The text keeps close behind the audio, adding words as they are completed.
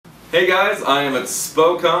Hey guys, I am at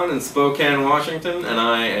SpoCon in Spokane, Washington, and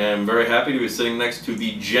I am very happy to be sitting next to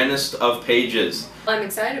the genist of pages. I'm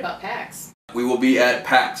excited about PAX. We will be at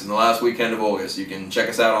PAX in the last weekend of August. You can check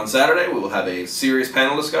us out on Saturday. We will have a serious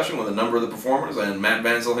panel discussion with a number of the performers and Matt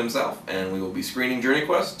Vansel himself, and we will be screening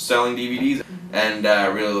JourneyQuest, selling DVDs, and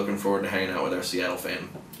really looking forward to hanging out with our Seattle fan.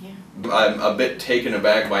 Yeah. I'm a bit taken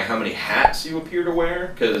aback by how many hats you appear to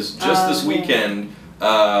wear, because just this weekend,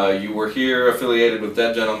 you were here affiliated with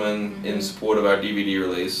Dead Gentlemen in support of our DVD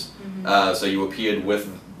release, so you appeared with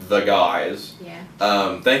the guys.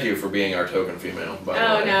 Yeah. Thank you for being our token female, by the way.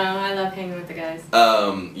 Oh no, I love hanging with the guys.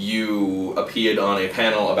 You appeared on a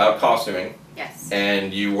panel about costuming. Yes.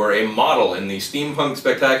 And you were a model in the Steampunk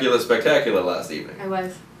Spectacular last evening. I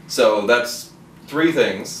was. So that's 3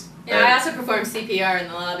 things. Yeah, I also performed CPR in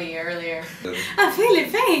the lobby earlier. I'm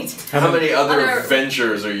feeling faint. How many other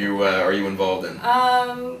ventures are you involved in?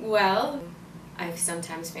 Well, I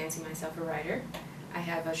sometimes fancy myself a writer. I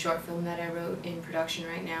have a short film that I wrote in production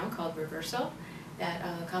right now called Reversal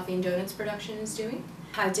that Coffee and Donuts production is doing.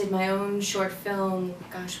 I did my own short film,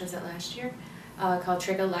 gosh, was it last year? Called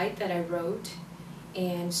Trick of Light that I wrote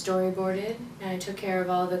and storyboarded, and I took care of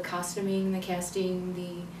all the costuming, the casting,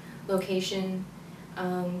 the location.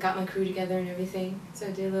 Got my crew together and everything, so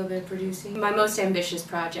I did a little bit of producing. My most ambitious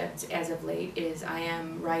project as of late is I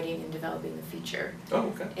am writing and developing the feature. Oh,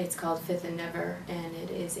 okay. It's called Fifth and Never, and it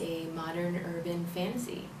is a modern urban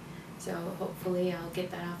fantasy. So hopefully I'll get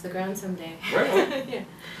that off the ground someday. Right.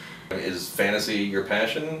 Yeah. Is fantasy your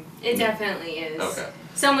passion? It definitely is. Okay.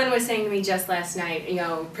 Someone was saying to me just last night, you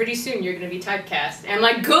know, pretty soon you're going to be typecast. And I'm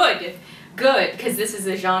like, good! Good, because this is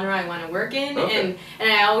the genre I want to work in, and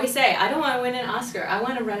I always say, I don't want to win an Oscar, I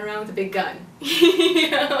want to run around with a big gun.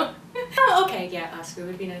 You know? Oh, okay, yeah, Oscar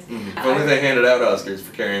would be nice. If only they handed out Oscars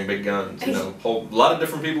for carrying big guns, you know, a lot of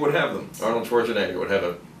different people would have them. Arnold Schwarzenegger would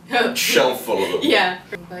have a shelf full of them. Yeah.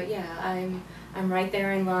 But yeah, I'm right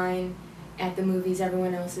there in line at the movies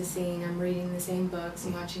everyone else is seeing. I'm reading the same books,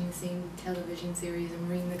 I'm watching the same television series, I'm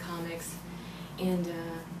reading the comics, and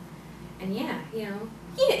yeah, you know,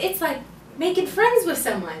 yeah, it's like making friends with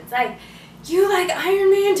someone. It's like, you like Iron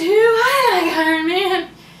Man too? I like Iron Man.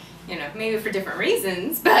 You know, maybe for different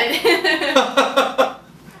reasons, but...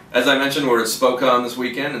 As I mentioned, we're at SpoCon this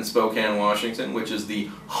weekend in Spokane, Washington, which is the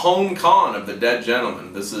home con of the Dead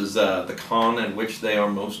Gentlemen. This is the con at which they are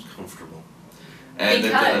most comfortable. And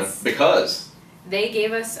because they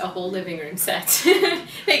gave us a whole living room set.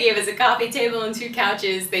 They gave us a coffee table and 2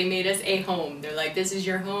 couches. They made us a home. They're like, this is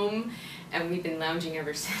your home. And we've been lounging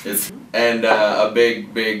ever since. And a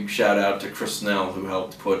big shout out to Chris Snell, who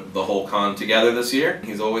helped put the whole con together this year.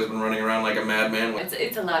 He's always been running around like a madman.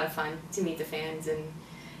 It's a lot of fun to meet the fans,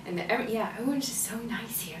 yeah, everyone's just so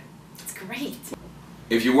nice here. It's great.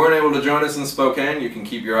 If you weren't able to join us in Spokane, you can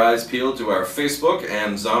keep your eyes peeled to our Facebook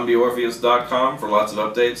and zombieorpheus.com for lots of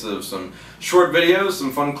updates of some short videos,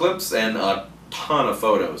 some fun clips, and a ton of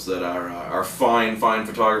photos that our fine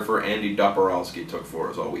photographer Andy Doporalski took for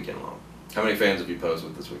us all weekend long. How many fans have you posed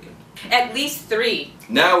with this weekend? At least 3.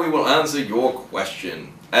 Now we will answer your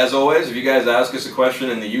question. As always, if you guys ask us a question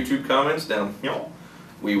in the YouTube comments down here,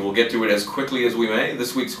 we will get to it as quickly as we may.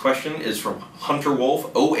 This week's question is from Hunter Wolf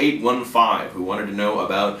 0815, who wanted to know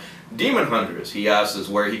about Demon Hunters. He asked us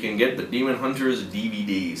where he can get the Demon Hunters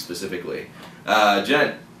DVD specifically.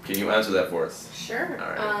 Jen, can you answer that for us? Sure.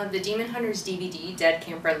 The Demon Hunters DVD, Dead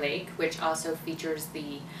Camper Lake, which also features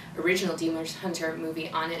the original Demon Hunter movie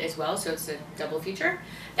on it as well, so it's a double feature.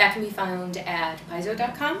 That can be found at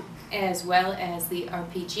paizo.com, as well as the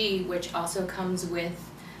RPG, which also comes with,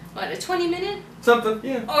 what, a 20-minute? Something,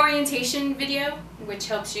 yeah. Orientation video, which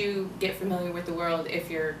helps you get familiar with the world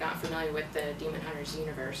if you're not familiar with the Demon Hunters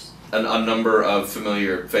universe. A number of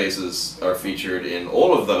familiar faces are featured in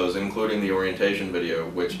all of those, including the orientation video,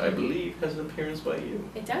 which I believe has an appearance by you.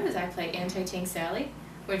 It does. I play Anti-Tank Sally,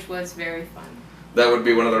 which was very fun. That would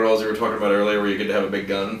be one of the roles you were talking about earlier where you get to have a big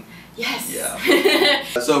gun? Yes! Yeah.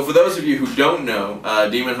 So for those of you who don't know,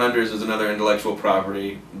 Demon Hunters is another intellectual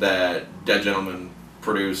property that Dead Gentlemen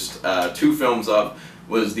produced 2 films of.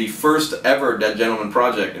 Was the first ever Dead Gentlemen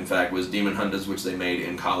project, in fact, was Demon Hunters, which they made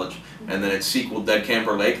in college. And then its sequel, Dead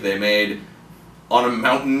Camper Lake, they made on a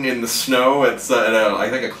mountain in the snow at, I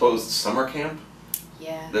think, a closed summer camp.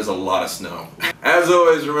 Yeah. There's a lot of snow. As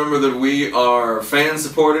always, remember that we are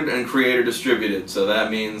fan-supported and creator-distributed, so that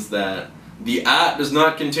means that the art does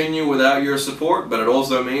not continue without your support, but it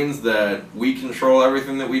also means that we control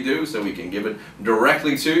everything that we do, so we can give it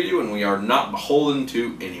directly to you, and we are not beholden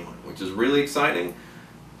to anyone, which is really exciting.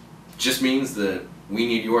 Just means that we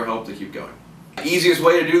need your help to keep going. The easiest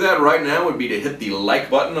way to do that right now would be to hit the like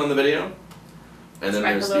button on the video, And then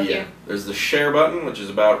It's right there's the share button, which is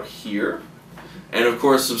about here. And of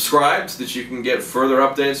course, subscribe so that you can get further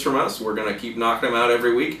updates from us. We're going to keep knocking them out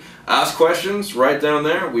every week. Ask questions right down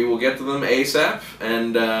there. We will get to them ASAP.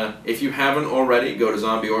 And if you haven't already, go to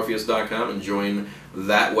zombieorpheus.com and join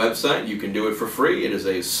that website. You can do it for free. It is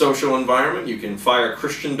a social environment. You can fire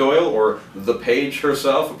Christian Doyle or the page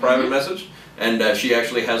herself a private message. And she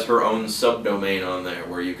actually has her own subdomain on there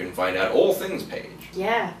where you can find out all things Paige.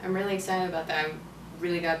 Yeah, I'm really excited about that. I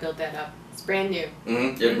really got to build that up. It's brand new.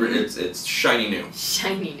 It's shiny new.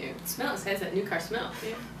 Shiny new. It smells. It has that new car smell.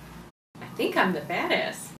 Yeah. I think I'm the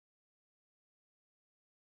badass.